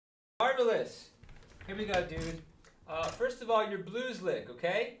Marvelous. Here we go, dude. First of all, your blues lick,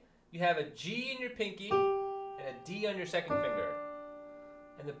 okay? You have a G in your pinky and a D on your second finger.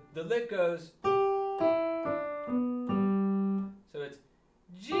 And the lick goes... So it's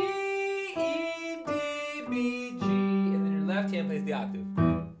G, E, D, B, G, and then your left hand plays the octave.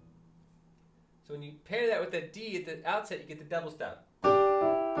 So when you pair that with the D at the outset, you get the double step.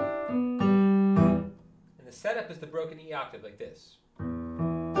 And the setup is the broken E octave like this.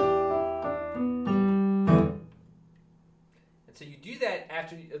 And so you do that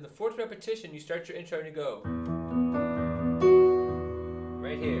after, in the fourth repetition, you start your intro and you go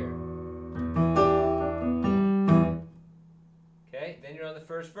right here. Okay, then you're on the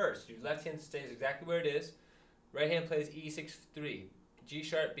first verse. Your left hand stays exactly where it is. Right hand plays E6-3, G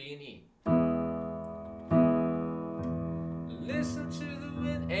sharp, B, and E. Listen to the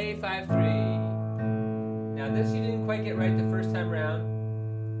wind, A5-3. Now this you didn't quite get right the first time around.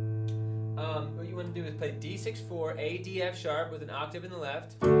 What you want to do is play D6-4, A, D, F sharp with an octave in the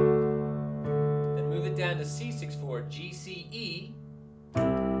left. Then move it down to C6-4, G, C, E.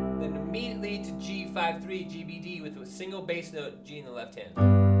 Then immediately to G5-3, G, B, D with a single bass note, G in the left hand.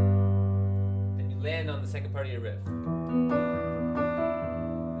 Then you land on the second part of your riff.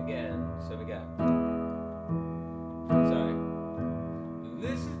 Again, so we got... Sorry.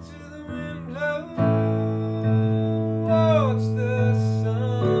 Listen to the wind blow, watch the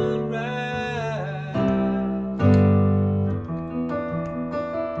sunrise.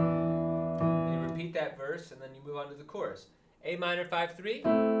 And you repeat that verse, and then you move on to the chorus. A minor 5-3,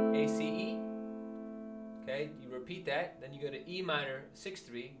 A, C, E. Okay, you repeat that, then you go to E minor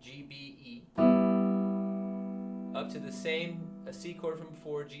 6-3, G, B, E. Up to the same C chord from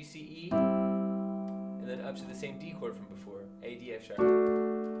before, G, C, E. And then up to the same D chord from before, A, D, F sharp.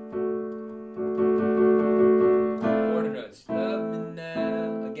 Quarter notes, love me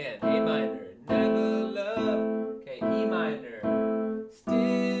now. Again, A minor, never love. Okay, E minor,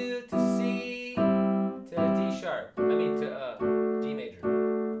 still to C, to D sharp. I mean to D major.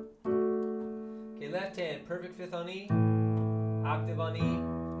 Okay, left hand, perfect fifth on E, octave on E.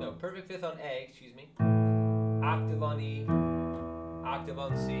 No, perfect fifth on A, excuse me. Octave on E, octave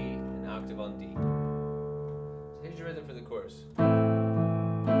on C, and octave on D. Here's your rhythm for the chorus.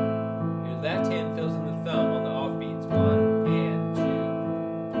 Your left hand fills in the thumb on the off beats. 1 and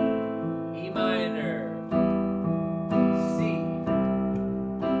 2. E minor. C.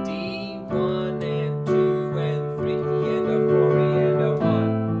 D. 1 and 2 and 3 and a 4 and a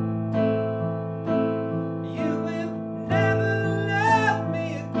 1. You will never love me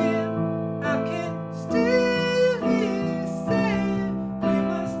again. I can still hear you saying we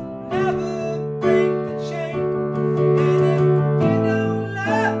must never break the chain.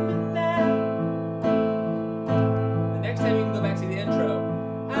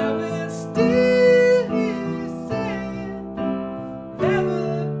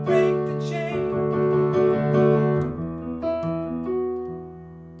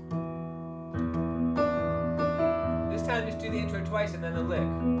 Just do the intro twice and then the lick.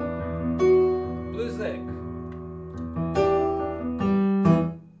 Blues lick.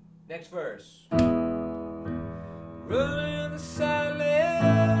 Next verse. Rolling on the side.